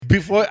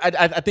before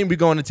I think we're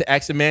going into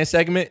Ask the Man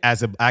segment.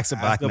 Ask a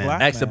black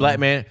man. Ask the black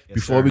man. Yes,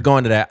 Before sir. we go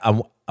into that,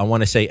 I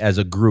want to say as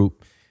a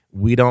group,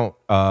 we don't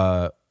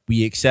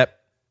we accept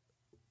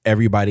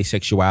everybody's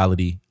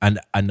sexuality. And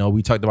I know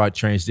we talked about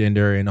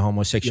transgender and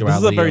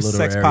homosexuality. This is a very little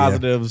sex area.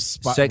 positive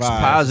spot. Sex vibe.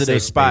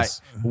 positive Safe spot.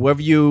 space.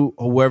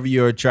 Whoever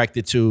you're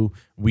attracted to,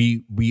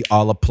 we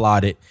all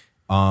applaud it.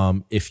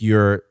 If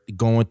you're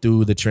going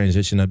through the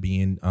transition of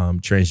being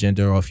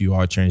transgender, or if you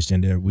are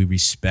transgender, we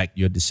respect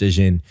your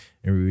decision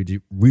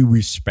and we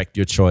respect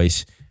your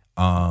choice.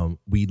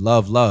 We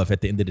love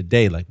at the end of the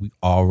day. Like, we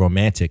all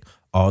romantic.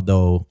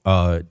 Although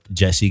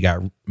Jesse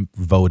got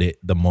voted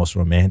the most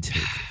romantic.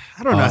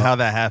 I don't know how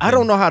that happened. I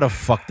don't know how the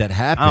fuck that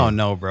happened. I don't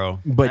know, bro.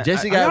 But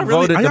Jesse Are y'all got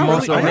really- voted are the y'all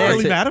most really- Are y'all really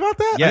romantic. mad about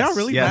that? Yes, Are y'all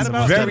really yes, mad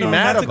about very Kevin mad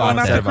Romantic about going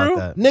out that. the crew?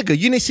 About that. Nigga,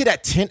 you didn't see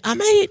that tint I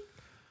made?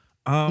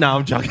 No,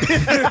 I'm joking.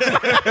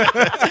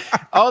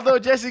 Although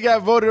Jesse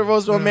got voted the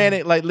most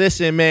romantic, like,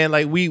 listen, man,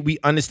 like, we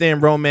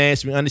understand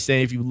romance. We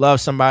understand if you love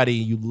somebody,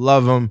 you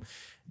love them.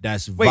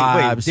 That's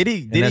vibes. Did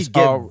he and get that's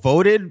all-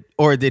 voted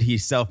or did he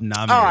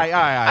self-nominate? All right.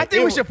 I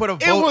think we should put a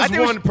vote. It was I think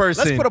we one should-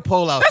 person. Let's put a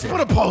poll out. Let's put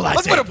a poll out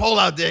Let's there. put a poll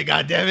out there.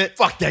 God damn it!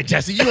 Fuck that,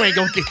 Jesse. You ain't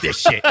gonna get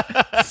this shit.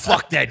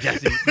 Fuck that,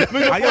 Jesse.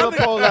 We Are gonna y'all put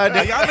a poll out Are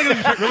there. y'all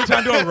niggas really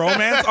trying to do a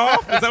romance off?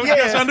 Is that what you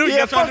guys trying to do? You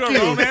guys trying to fuck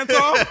do a you. romance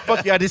off?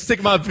 Fuck you. I just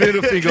stick my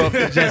middle finger up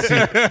to Jesse.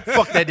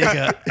 Fuck that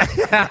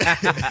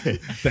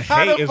nigga. The How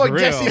hate the is fuck real.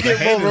 Jesse The get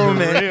hate more is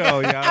romance?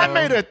 real, y'all. I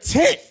made a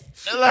tent.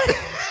 Like,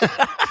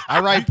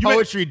 I write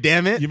poetry.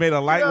 Damn it! You made a I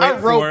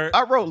lightweight for it.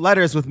 wrote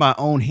letters with my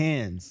own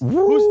hands.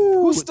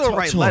 Who still talk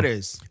write to him.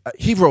 letters?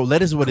 he wrote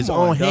letters with his Come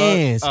on, own dog.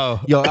 hands.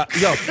 Oh. Yo. I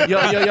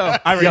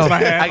raised my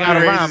hand. I got I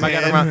a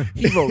raised rhyme.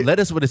 He wrote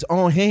letters with his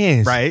own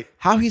hands. Right.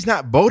 How he's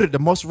not voted the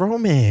most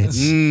romance?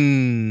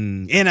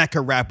 And I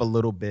could rap a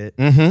little bit,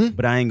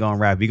 but I ain't gonna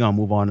rap. We gonna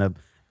move on to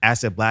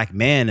Ask a Black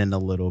Man in a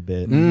little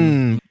bit.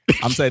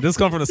 I'm saying this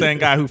comes from the same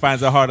guy who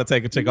finds it hard to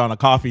take a chick on a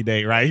coffee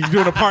date, right? He's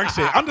doing a park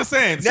shit. I'm just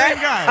saying, same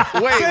guy.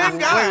 Same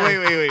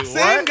guy. Wait.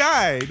 Same What?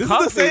 guy. This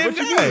Coffee? is the same What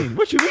you guy. mean?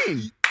 What you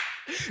mean?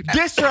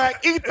 Diss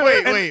track, ether.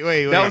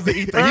 Wait. That was the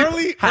ether.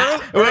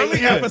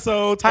 Early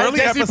episodes. How Early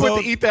Jesse put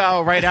episodes. the ether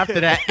out right after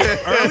that.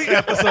 Early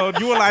episode,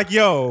 you were like,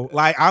 "Yo,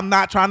 like, I'm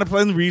not trying to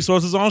play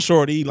resources on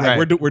Shorty. Like,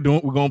 Right. we're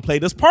gonna play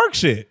this park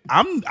shit.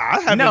 I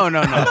haven't. No. I'm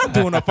not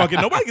doing a fucking.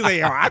 Nobody can say,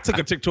 yo, I took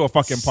a chick to a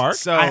fucking park.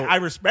 So- I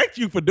respect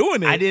you for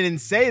doing it. I didn't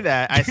say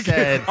that. I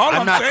said All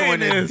I'm I'm not saying going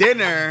to is-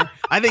 dinner.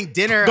 I think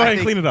dinner. Go I ahead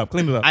and think, clean it up.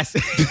 Clean it up. I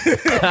said,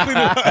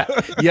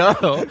 Yo,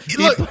 Look,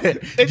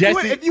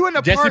 if you in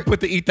the Jesse park- put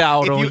the ether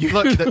out on if you. you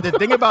look, the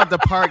thing about the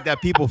park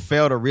that people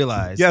fail to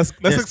realize. Yes,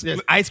 there's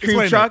ice cream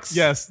explain it. trucks.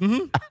 Yes.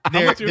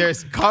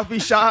 There's coffee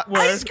shop.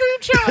 Ice cream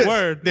trucks.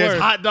 Word. There's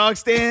word. hot dog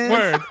stands.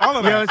 Word. All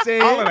of You know that. what I'm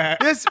saying? All of that.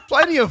 There's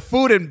plenty of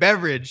food and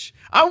beverage.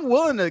 I'm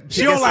willing to.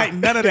 She don't like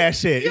none of that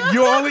shit.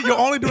 You're only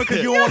doing it because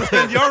you don't want to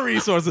spend your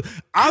resources.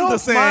 I'm I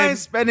just don't saying. mind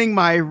spending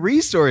my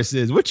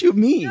resources. What you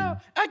mean?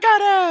 I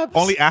got abs.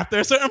 Only after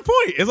a certain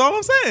point is all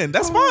I'm saying.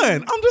 That's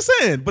fine. I'm just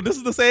saying. But this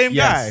is the same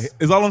Yes. guy.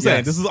 Is all I'm saying.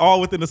 Yes. This is all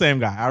within the same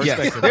guy. I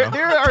respect Yes. it. There, bro.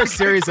 there are a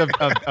series of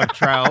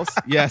trials.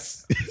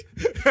 Yes.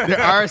 There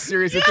are a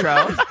series of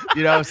trials.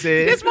 You know what I'm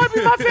saying? This might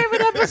be my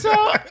favorite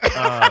episode.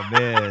 Oh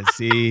man.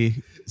 See.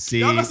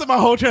 Y'all messed up my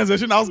whole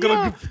transition. I was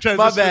gonna transition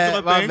My to bad.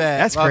 the My thing.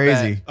 bad. That's my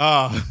crazy.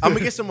 bad. I'm gonna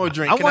get some more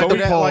drink. I Can want do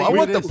the that poll. while I you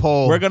want do the this?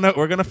 poll. We're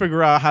gonna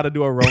figure out how to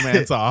do a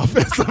romance off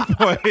at some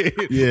point.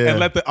 Yeah. And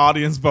let the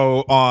audience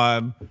vote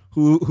on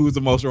who's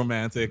the most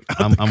romantic.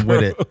 I'm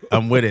with it.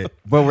 I'm with it.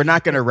 But we're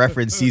not gonna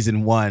reference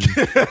season 1.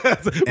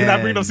 We're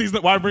not bringing up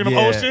season. Why bringing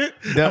up old shit?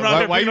 I'm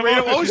not Why you bringing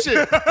up old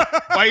shit?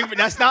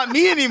 That's not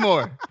me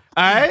anymore.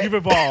 All right. You've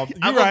evolved.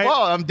 I'm You're right.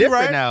 evolved. I'm You're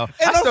different right. now.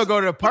 And I still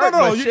go to the park,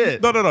 but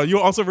shit. No. You're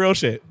also real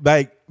shit.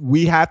 Like,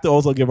 we have to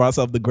also give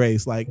ourselves the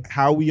grace. Like,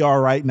 how we are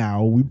right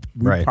now, we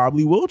Right.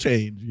 probably will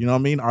change. You know what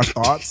I mean? Our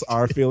thoughts,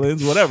 our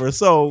feelings, whatever.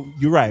 So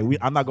you're right.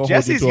 I'm not going to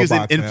hold you Jesse's to a using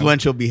box, man.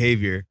 influential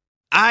behavior.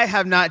 I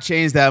have not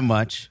changed that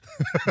much,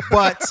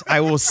 but I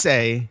will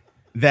say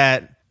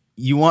that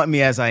you want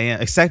me as I am.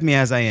 Accept me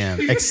as I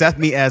am. Accept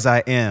me as I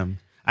am.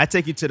 I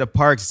take you to the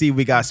park, see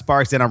we got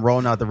sparks, then I'm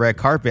rolling out the red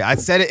carpet. I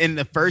said it in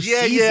the first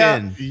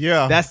season.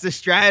 Yeah. That's the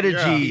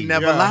strategy. He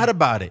never lied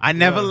about it. I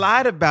never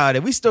lied about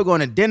it. We still going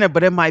to dinner,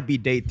 but it might be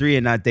date 3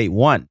 and not date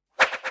 1.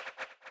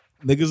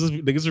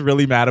 Niggas are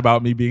really mad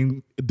about me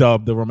being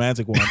dubbed the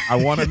romantic one. I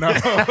want to know.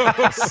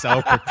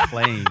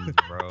 Self-proclaimed,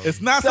 bro. It's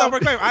not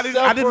self-proclaimed. I did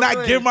not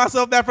self-proclaimed. give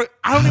myself that.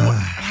 I don't even.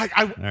 Like,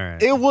 All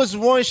right. It was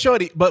one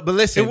shorty, but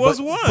listen, it was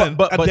but,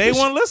 one. A day the-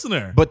 one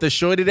listener. But the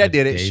shorty that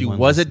did it, day she one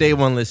was a day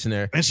one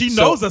listener, And she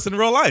So- knows us in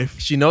real life.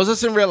 She knows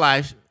us in real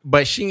life,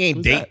 but she ain't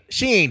Who's date. that?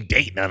 She ain't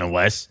date none of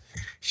us.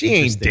 She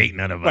ain't date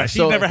none of us. But she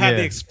So- never had the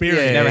yeah.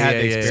 experience. Yeah, Never had the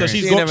yeah, yeah. experience. So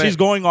She never- she's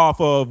going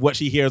off of what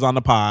she hears on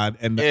the pod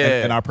and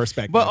Yeah. and our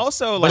perspective. But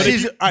also, But like,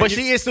 she's,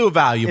 she is still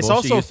valuable. it's She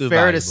also is still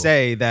fair valuable. to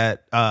say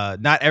that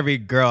not every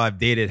girl I've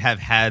dated have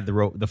had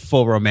the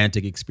full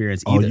romantic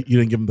experience oh, either. you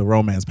didn't give him the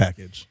romance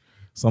package.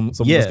 Some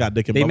of us got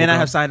dick in they may not bubblegum.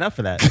 have signed up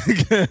for that.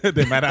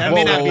 They might not. That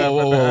may not be-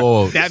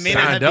 Whoa. That may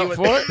Signed not be up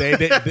what- for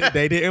it?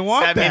 They didn't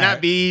want That that. may not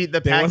be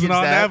the They package wasn't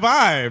on that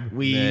vibe.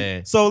 we.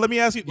 Man. So let me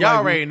ask you. Y'all like,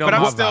 already know But my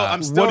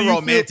I'm vibe. still What do you feel-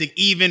 romantic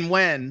even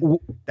when. What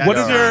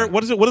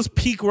does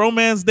peak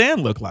romance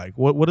Dan look like?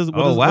 What is Oh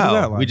what is wow!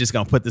 that like? We just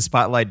gonna put the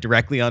spotlight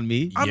directly on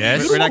me. I mean,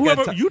 Yes. you We're not know, gonna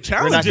whoever- ta- you We're not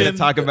challenging. gonna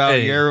talk about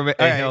Hey, your. hey,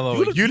 All right. hello.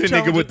 You You the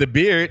challenging- nigga with the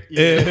beard.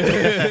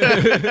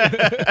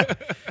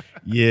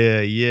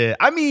 Yeah.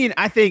 I mean,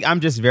 I think I'm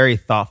just very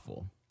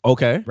thoughtful,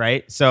 Okay.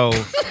 right? So,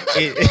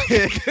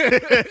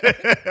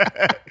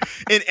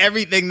 in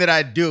everything that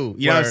I do,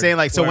 you know what I'm Word, saying?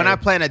 Like, so when I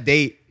word. plan a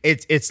date,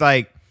 it's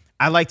like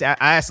I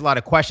ask a lot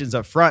of questions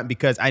up front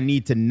because I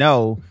need to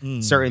know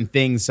certain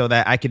things so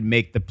that I can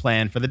make the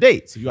plan for the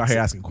date. So you out here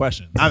asking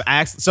questions. I'm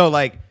asked. So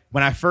like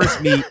when I first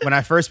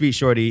meet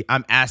Shorty,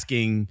 I'm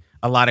asking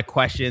a lot of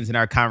questions in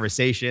our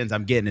conversations.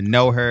 I'm getting to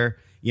know her.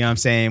 You know what I'm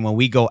saying? When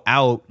we go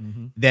out,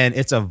 then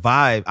it's a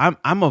vibe.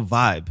 I'm a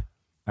vibe.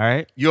 All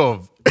right.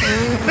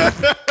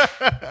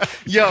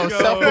 Yo,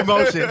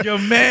 self-promotion. Your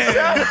man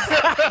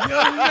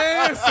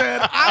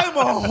said, "I'm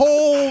a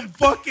whole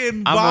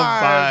fucking vibe, I'm a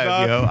vibe,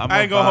 dog." yo. I'm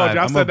I ain't gonna hold you.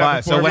 I've I'm said a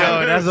that vibe. before. So when,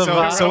 Yo, that's a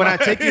vibe. so when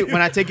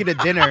I take you to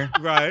dinner,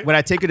 Right. When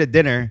I take you to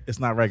dinner, It's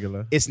not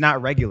regular. it's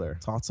not regular.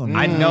 Talk to me.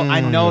 I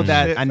know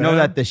that Shit, I know fam.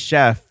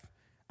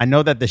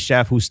 that the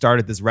chef who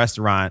started this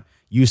restaurant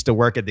used to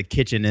work at the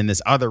kitchen in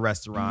this other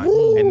restaurant,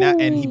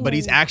 but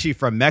he's actually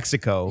from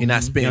Mexico. You're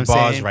not spitting You know what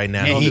I'm bars saying? right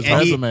now. And On he, his and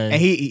he- resume.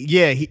 and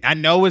he I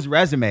know his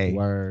resume.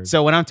 Word.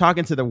 So when I'm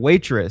talking to the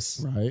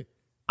waitress, Right.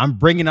 I'm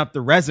bringing up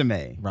the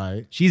resume.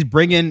 Right. She's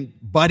bringing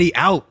Buddy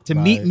out to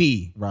meet Right.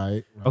 me.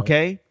 Right.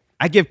 Okay.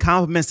 I give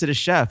compliments to the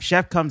chef.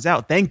 Chef comes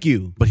out. Thank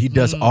you. But he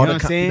does all know the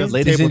what I'm saying?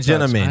 ladies Table and touch.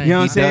 gentlemen. I You know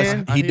what I'm he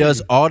saying? does he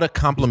does all the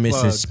compliments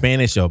in Plug.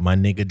 Spanish. Oh, my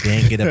nigga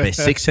Dan get up at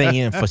 6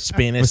 a.m. for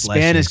Spanish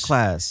Spanish lessons.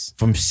 class.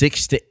 From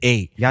 6 to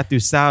 8. Ya tu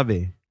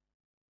sabe.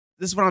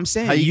 This is what I'm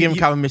saying. How you giving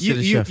compliments to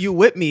the chef? You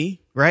with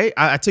me, right?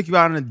 I took you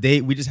out on a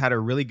date. We just had a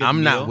really good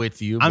I'm meal. not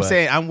with you. I'm but-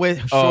 saying I'm with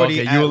Oh,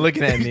 Shorty. okay. You were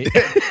looking at me.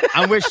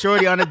 I'm with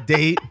Shorty on a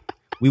date.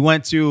 We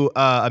went to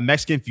a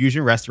Mexican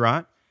fusion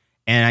restaurant,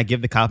 and I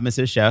give the compliments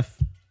to the chef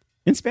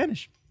in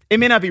Spanish. It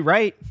may not be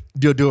right.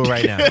 Do it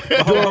right now.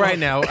 Do it right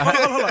now.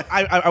 Hold on.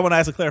 I want to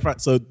ask a clarify.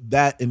 So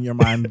that in your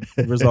mind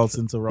results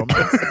into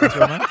romance? That's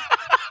romance?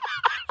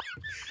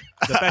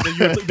 The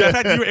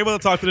fact that you were able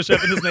to talk to the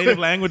chef in his native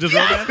language is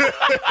romance?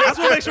 I just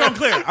want to make sure I'm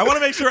clear. I want to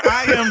make sure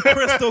I am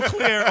crystal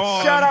clear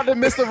on. Shout out to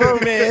Mr.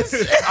 Romance.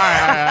 All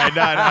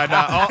right.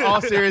 No.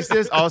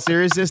 All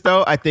seriousness,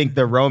 though, I think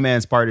the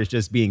romance part is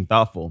just being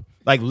thoughtful,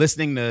 like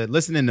listening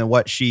to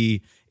what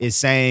she is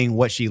saying,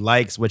 what she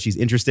likes, what she's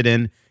interested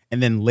in,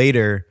 and then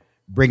later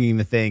bringing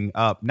the thing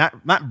up,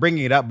 not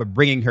bringing it up, but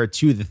bringing her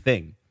to the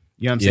thing.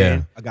 You know what I'm Yeah.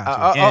 saying? I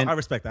got you. And- I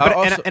respect that.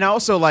 But, and I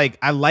also like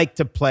I like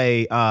to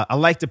play. I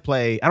don't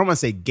want to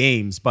say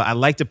games, but I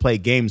like to play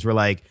games where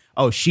like,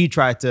 oh, she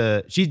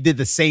did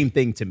the same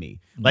thing to me.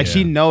 Like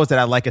she knows that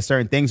I like a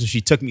certain thing, so she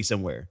took me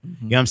somewhere. You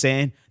know what I'm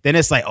saying? Then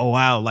it's like, oh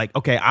wow, like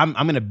okay, I'm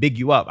gonna big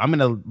you up. I'm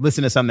gonna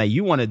listen to something that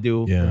you want to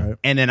do, Yeah. Right.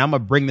 and then I'm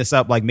gonna bring this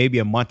up like maybe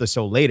a month or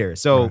so later.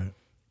 So. Right.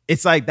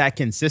 It's like that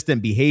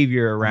consistent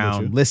behavior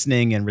around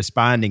listening and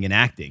responding and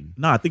acting.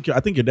 No, I think you're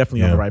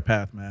definitely on Yeah. the right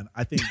path, man.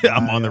 I think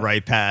I'm on the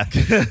right path.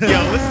 Yo, listen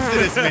to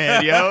this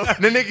man, yo.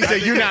 The nigga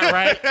said, "You not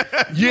right.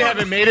 You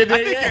haven't made it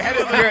there yet."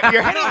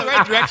 You're heading in the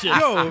right direction.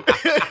 Yo,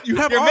 you're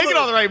making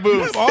all the right moves.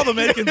 You have all the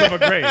makings of a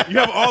great. You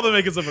have all the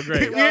makings of a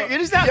great. You're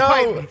just not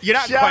quite. You're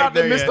not shout quite out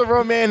to there Mr. yet.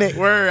 Romantic.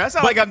 Word. That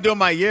sounds like I'm doing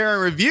my year in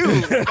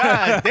review.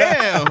 God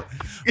damn.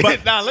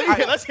 But nah,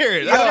 let's hear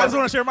it. I just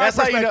want to share my That's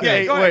how you know. perspective.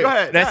 Hey, Go ahead, wait, go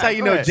ahead. That's how you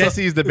know Go ahead.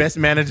 Jesse is the best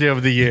manager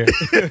of the year.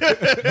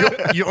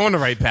 you're on the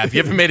right path.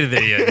 You haven't made it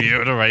there yet.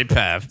 You're on the right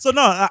path. So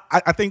no,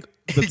 I think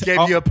He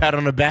gave you a pat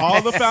on the back.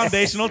 all the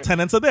foundational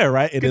tenets are there,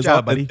 right? It is job,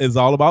 all, buddy. It's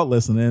all about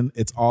listening.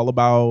 It's all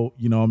about,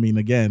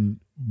 again,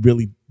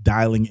 really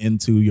dialing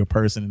into your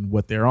person and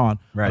what they're on.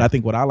 Right. But I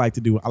think what I like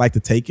to do, I like to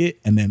take it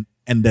and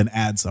then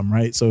add some,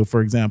 right? So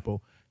for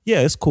example,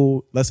 yeah, it's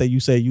cool. Let's say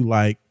you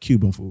like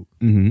Cuban food,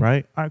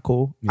 right? All right,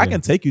 cool. I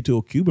can take you to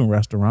a Cuban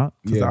restaurant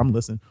because Yeah. I'm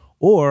listening,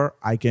 or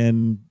I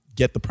can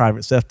get the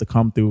private chef to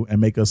come through and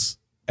make us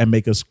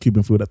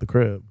Cuban food at the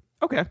crib.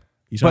 Okay.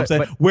 You know what I'm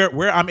But- saying?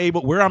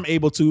 Where I'm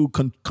able to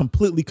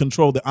completely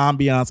control the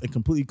ambiance and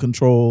completely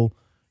control,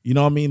 the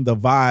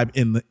vibe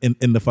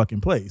in the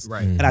fucking place.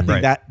 Right. And I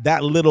think Right.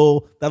 that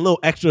little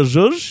extra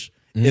zhuzh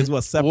is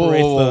what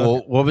separates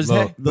Whoa, what was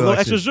that? the little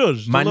extra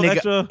zhuzh. My the little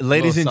nigga, extra,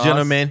 ladies and sauce.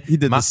 gentlemen, He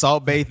did my- the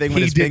Salt Bay thing with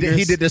he his did fingers.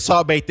 he did the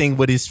Salt Bay thing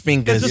with his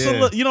fingers. Just a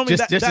little, you know what I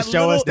mean? just to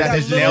show us that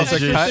his nails are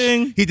extra cut.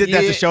 thing. He did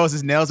that Yeah. to show us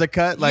his nails are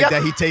cut, like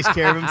that he takes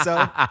care of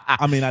himself.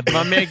 I mean, I do.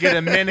 My man get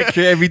a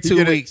manicure every He 2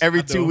 did it weeks. every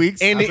I do. 2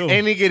 weeks. I and do.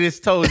 he get his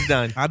toes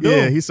done. I do.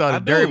 Yeah, he saw I the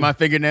dirt do. in my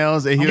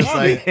fingernails, and he was on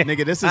like,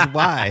 "Nigga, this is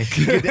why."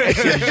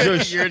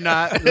 You're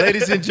not.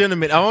 Ladies and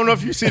gentlemen, I don't know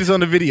if you see this on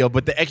the video,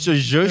 but the extra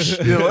zhush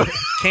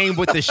came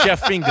with the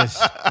chef fingers.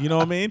 You know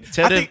what I mean?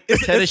 Tell I the- think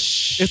it's tell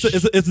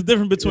the it's a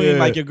difference between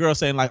like your girl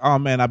saying like, oh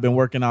man, I've been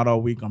working out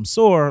all week, I'm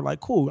sore. Like,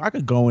 cool, I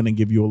could go in and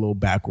give you a little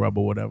back rub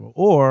or whatever,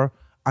 or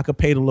I could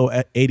pay the little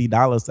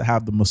 $80 to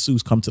have the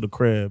masseuse come to the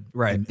crib,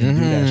 Right. and do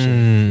that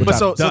shit. which But I've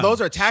so done. those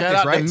are tactics, Shout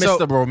out right? to So-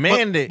 Mr.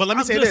 Romantic. But let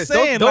me I'm say just this: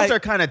 saying, those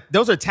like- are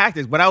those are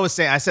tactics. What I was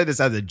saying, I said this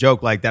as a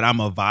joke, like that I'm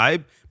a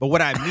vibe. But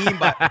what I mean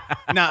by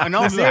now, in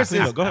all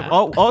seriousness, Go ahead,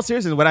 bro. all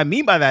seriousness, what I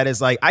mean by that is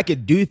like I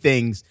could do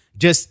things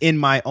just in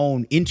my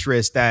own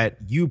interest that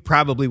you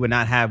probably would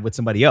not have with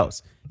somebody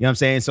else. You know what I'm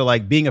saying? So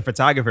like being a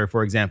photographer,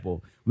 for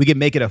example, we can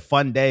make it a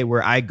fun day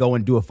where I go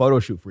and do a photo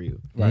shoot for you.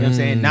 You know what I'm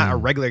saying? Not a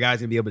regular guy's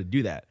gonna be able to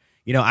do that.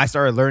 You know, I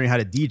started learning how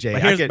to DJ.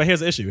 But here's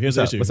the issue. Here's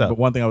the What's up? issue. What's up? But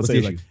one thing I would What's say the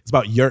is like issue? it's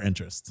about your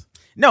interest.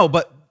 No,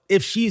 but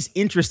if she's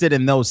interested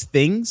in those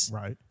things,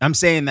 Right. I'm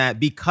saying that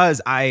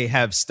because I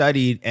have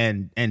studied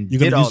and You're did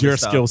gonna all use your this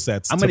stuff, skill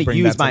sets I'm to going to bring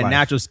use that to my life.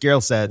 natural skill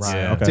sets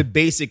Right, okay. to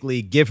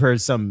basically give her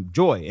some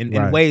joy in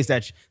Right. ways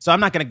that. So I'm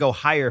not going to go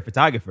hire a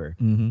photographer.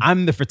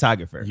 I'm the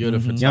photographer. You're the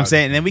You know what I'm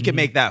saying? And then we can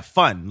make that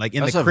fun, like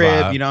in That's the a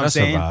crib. vibe. You know what That's a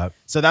I'm saying? vibe.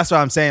 So that's what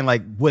I'm saying.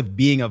 Like with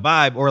being a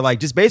vibe, or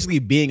like just basically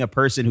being a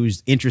person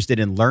who's interested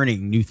in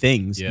learning new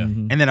things, Yeah.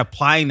 and then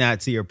applying that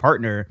to your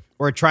partner,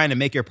 or trying to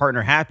make your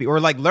partner happy, or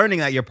like learning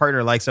that your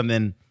partner likes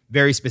something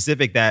very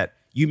specific that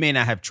you may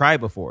not have tried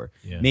before.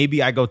 Yeah.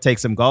 Maybe I go take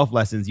some golf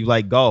lessons. You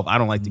like golf. I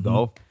don't like to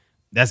golf.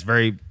 That's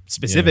very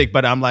specific,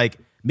 but I'm like,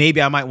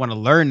 maybe I might want to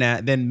learn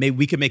that. Then maybe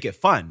we can make it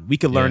fun. We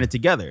could learn Yeah. it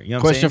together. You know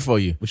what Question I'm saying? for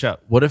you. What's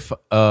up? What if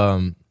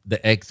the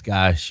ex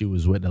guy she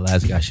was with, the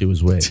last guy she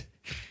was with,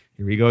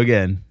 Here we go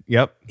again.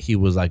 Yep. he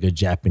was like a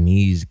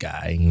Japanese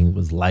guy and he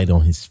was light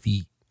on his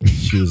feet. And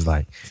she was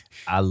like,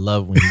 I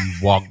love when you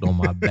walked on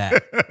my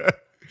back.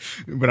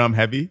 But I'm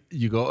heavy.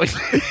 You go.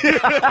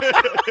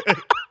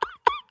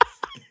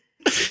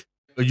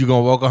 Are you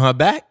gonna walk on her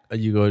back? Or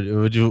you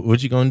go?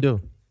 What you gonna do?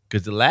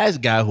 Because the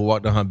last guy who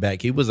walked on her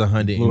back, he was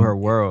 100. Blew her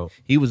world.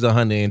 He was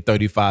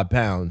 135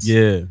 pounds.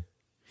 Yeah.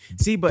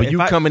 See, but But if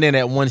you I- coming in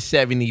at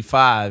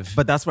 175.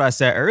 But that's what I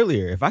said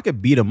earlier. If I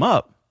could beat him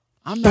up,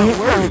 I'm not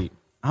worried.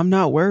 I'm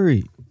not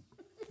worried.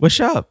 What's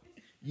up?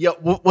 Yo,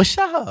 what's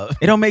up?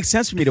 It don't make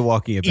sense for me to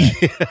walk in your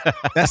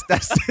back.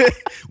 That's.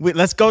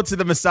 Let's go to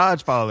the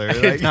massage parlor.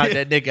 Like, Knock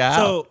that nigga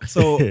out.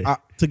 So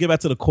to get back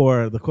to the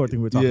core thing we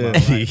were talking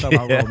about, right? Talking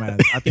about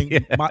romance. I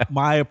think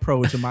my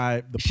approach and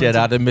the Shout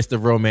out to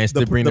Mr. Romance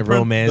to bring the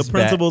romance the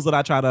back. principles that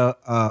I try to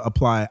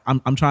apply.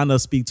 I'm trying to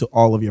speak to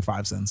all of your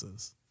five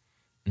senses.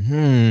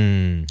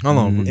 Hold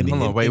on.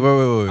 Wait.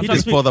 he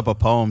just pulled up a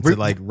poem to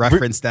like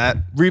reference that.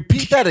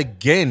 Repeat that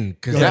again,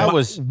 because that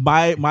was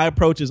my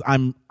approach is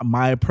I'm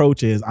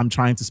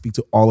trying to speak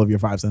to all of your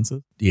five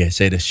senses. yeah.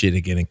 Say the shit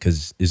again,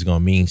 because it's gonna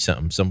mean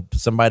something.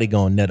 Somebody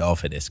gonna net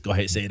off of this. Go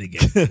ahead, say it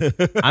again.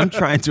 I'm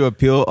trying to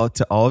appeal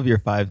to all of your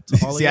five.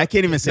 See, I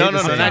can't even say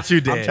this. not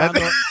you, Dan. I'm trying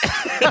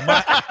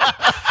to-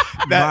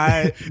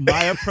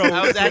 my approach.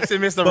 I was asking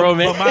Mr. but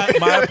Romance.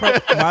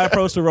 my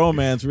approach to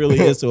romance really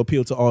is to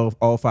appeal to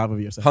all five of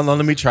your senses. Hold on,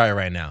 let me try it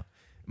right now.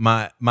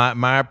 My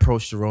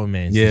approach to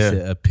romance is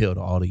to appeal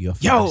to all of your.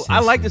 Yo, I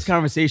like this senses.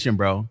 conversation,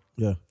 bro.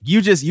 Yeah,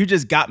 You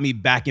just got me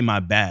back in my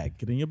bag.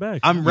 get in your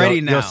bag. I'm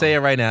ready now. Yo, say it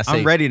right now. Say,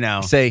 I'm ready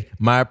now. Say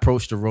my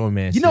approach to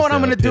romance. You know is what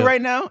I'm to gonna do appeal-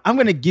 right now? I'm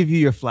gonna give you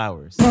your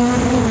flowers.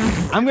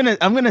 I'm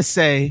gonna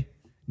say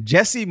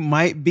Jesse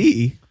might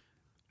be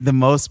the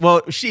most.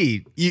 Well,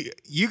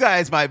 you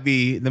guys might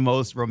be the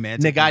most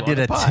romantic. Nigga, I people did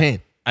on a the pod.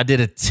 tent. I did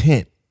a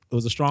tent. It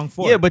was a strong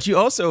four. Yeah, but you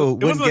also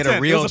wouldn't wasn't a get a tent.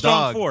 It real was a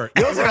strong dog. four.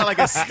 You also got like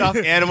a stuffed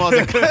animal.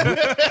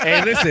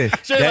 Hey, listen.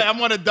 She's like, I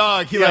want a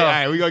dog. He's like, all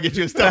right, we're gonna get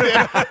you a stuffed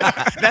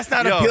animal. That's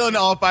not appealing to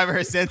all five of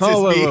her senses.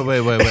 Oh, B.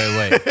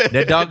 wait.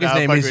 That dog's Nah,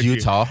 name fuck is with you.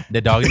 Utah. The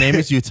dog's name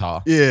is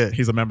Utah. Yeah,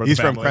 he's a member of He's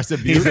the from family. Crested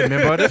He's Butte. a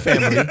member of the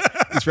family.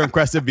 He's from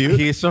Crested Butte.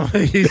 He's from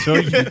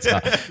Utah.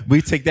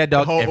 We take that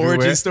dog The whole everywhere.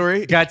 origin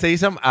story? Gotta tell you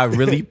something. I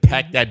really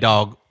packed that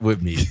dog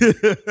with me.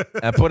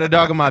 I put a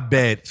dog in my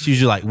bed. She's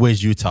just like,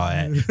 "Where's Utah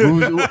at?"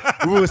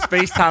 We was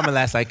FaceTiming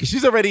last night because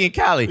she's already in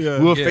Cali. We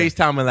were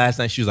FaceTiming last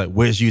night. She was like,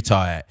 "Where's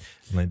Utah at?"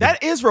 I'm like,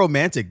 That is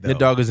romantic though. The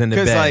dog is in the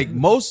Because bag. like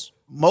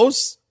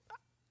most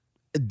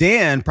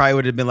Dan probably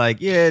would have been like,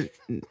 yeah,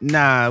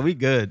 nah, we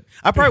good.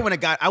 I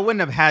wouldn't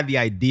have had the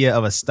idea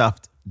of a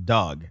stuffed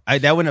dog.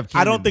 That wouldn't have.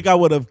 I don't think I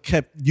would have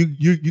kept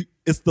you.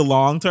 It's the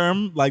long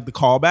term, like the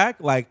callback.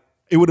 Like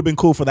it would have been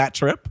cool for that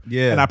trip.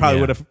 Yeah. and I probably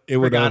Yeah. would have. It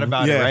would Forgot have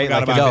about it, right? Forgot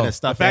Like about it it. been a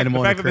stuffed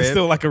animal The in fact the that it's crib.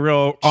 still like a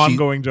real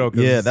ongoing joke.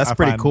 is- Yeah, that's I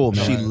pretty find- cool,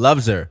 man. she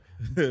loves her.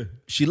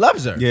 She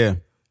loves her. Yeah.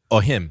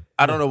 Or him.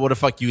 I don't know what the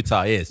fuck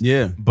Utah is.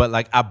 Yeah. But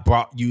like I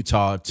brought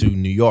Utah to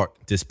New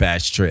York this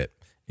past trip.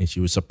 And she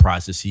was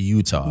surprised to see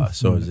Utah.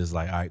 So it's just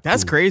like, all right,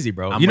 That's cool. crazy,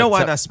 bro. I'm You know gonna why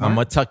tuck- that's smart? I'm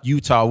gonna tuck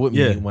Utah with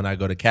Yeah. me when I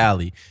go to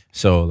Cali.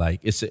 So like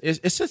it's and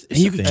a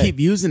you can thing. keep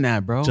using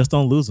that, bro. Just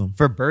don't lose them.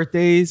 for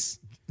birthdays.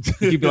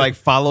 You could be like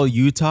follow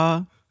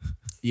Utah.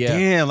 Yeah.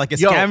 Damn, like a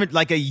Yo. scavenger,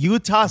 like a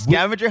Utah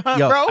scavenger hunt,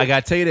 Yo, bro. I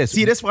gotta tell you this.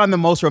 See, that's why I'm the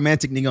most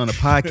romantic nigga on the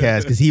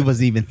podcast because he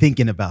wasn't even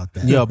thinking about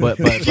that. Yo, but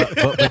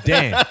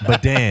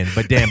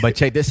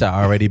check this out.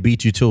 I already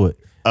beat you to it.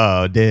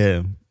 Oh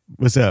damn,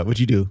 what's up? What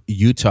you do?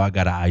 Utah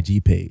got an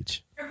IG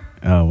page.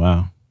 Oh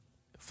wow.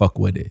 Fuck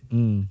with it.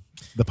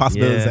 The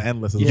possibilities Yeah. are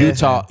endless. As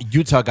Yeah.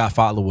 Utah got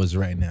followers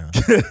right now.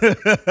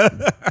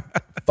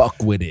 Fuck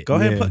with it. Go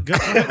ahead, Yeah.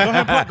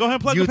 go ahead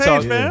and plug the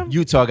page, fam.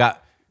 Utah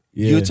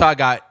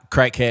got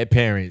crackhead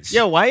parents.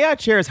 Yo, why y'all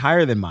chairs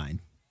higher than mine?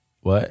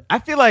 What? I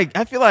feel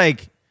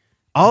like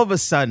all of a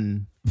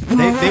sudden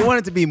they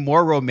wanted to be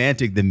more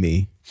romantic than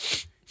me,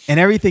 and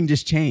everything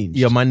just changed.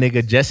 Yo, my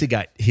nigga Jesse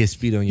got his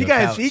feet on your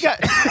couch.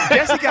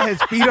 Jesse got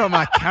his feet on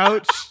my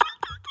couch.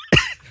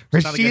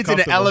 Trying to get Rashid's in an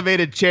comfortable.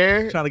 elevated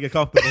chair. Trying to get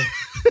comfortable.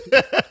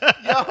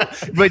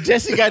 But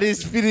Jesse got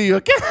his feet on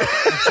your couch.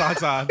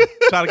 Socks on.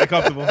 Trying to get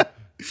comfortable.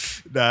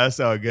 Nah, that's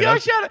all good. Yo,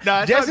 shut up.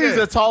 Nah, it's all Jesse's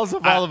good. the tallest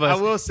of all of us.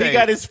 I will say, he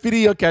got his feet on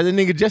your couch. The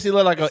nigga Jesse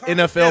look like an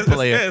NFL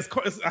player. It's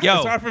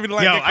hard for me to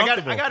like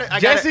get comfortable.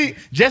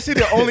 Jesse,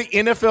 the only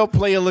NFL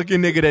player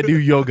looking nigga that do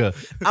yoga.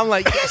 I'm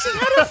like, Jesse,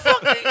 how the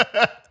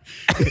fuck?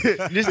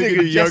 This nigga nigga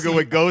do yoga Jesse-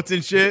 with goats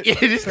and shit. Yeah,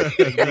 this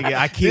Nigga,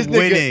 I keep this nigga-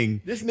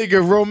 winning. This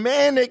nigga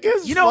romantic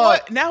as You know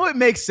fuck. what? Now it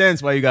makes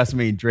sense why you got so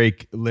many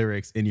Drake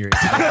lyrics in your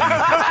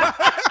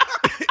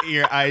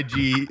your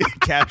IG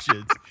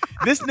captions.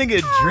 This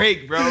nigga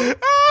Drake, bro.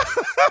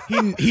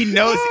 He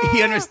knows,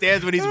 he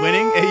understands when he's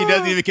winning, and he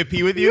doesn't even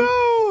compete with you.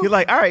 You're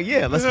like, all right,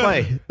 yeah, let's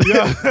play.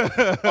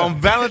 On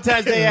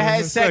Valentine's Day, I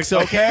had sex,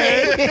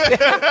 okay?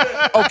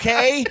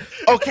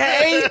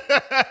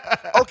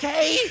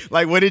 Okay.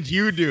 Like, what did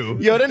you do?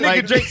 Yo, that nigga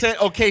Like, Drake said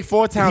okay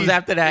 4 times he-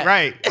 after that.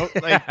 Right.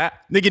 Like,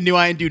 nigga knew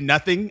I didn't do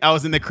nothing. I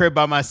was in the crib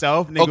by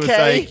myself. Nigga was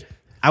Okay. like,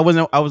 I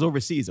was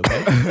overseas,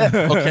 okay?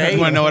 Okay. You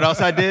want to know what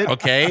else I did?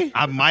 Okay.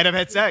 I might have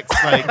had sex.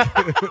 Like,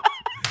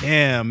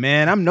 damn,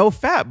 man, I'm no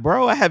fat,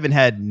 bro. I haven't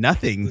had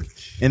nothing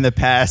in the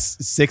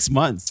past 6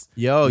 months.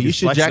 Yo, you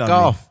should flexed jack on me.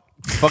 off.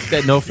 Fuck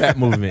that no fat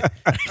movement.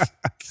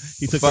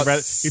 He took Fuck.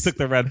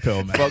 the red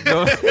pill, man. Fuck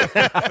no.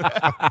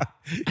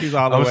 He's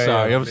all the I'm way.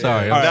 sorry. up. I'm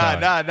sorry. All I'm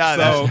right. sorry.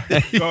 Nah.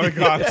 So going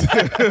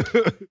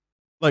on.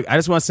 Look, I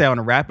just want to say, I want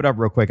to wrap it up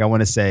real quick. I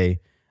want to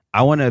say,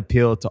 I want to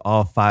appeal to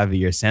all 5 of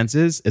your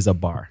senses is a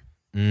bar.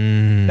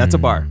 That's a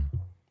bar.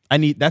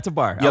 That's a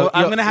bar.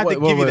 I'm gonna have to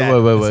give you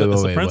that.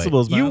 It's the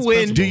principles, man. You It's win.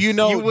 principles. Do you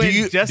know? You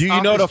win just do you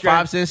off know the the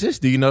 5 strength. senses?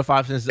 Do you know the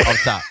 5 senses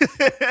off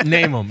top?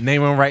 Name them.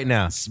 Name them right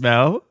now.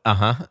 Smell,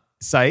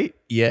 sight,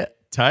 Yeah.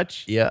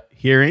 touch, Yeah.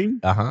 hearing,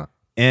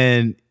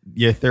 and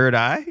your third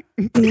eye.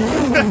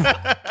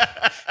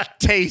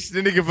 Taste.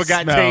 The nigga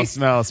forgot smell, taste.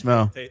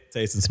 smell.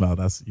 Taste and smell.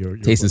 That's your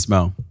Taste and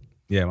smell.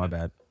 Yeah, my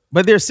bad.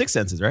 But there's 6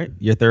 senses, right?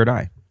 Your third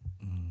eye.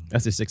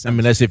 That's your 6 I senses.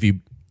 mean, that's if you.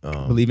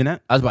 Believe in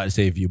that? I was about to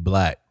say if you're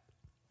black.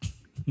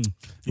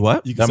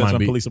 What? You can sense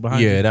when police are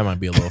behind Yeah, you. that might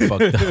be a little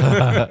fucked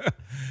up.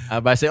 I was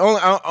about to say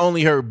I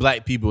only heard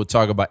black people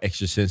talk about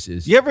extra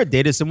senses. You ever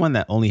dated someone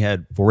that only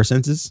had 4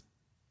 senses?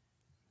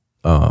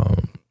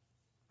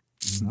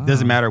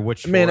 Doesn't matter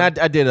which. Man,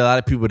 4. I did a lot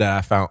of people that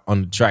I found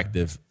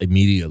unattractive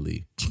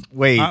immediately.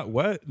 Wait.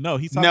 What? No,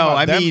 he's talking No, about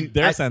I them, mean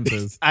their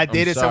senses. I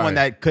dated sorry. someone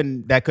that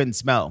couldn't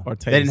smell. Or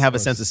They didn't taste have a or-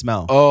 sense of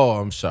smell. Oh,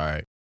 I'm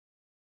sorry.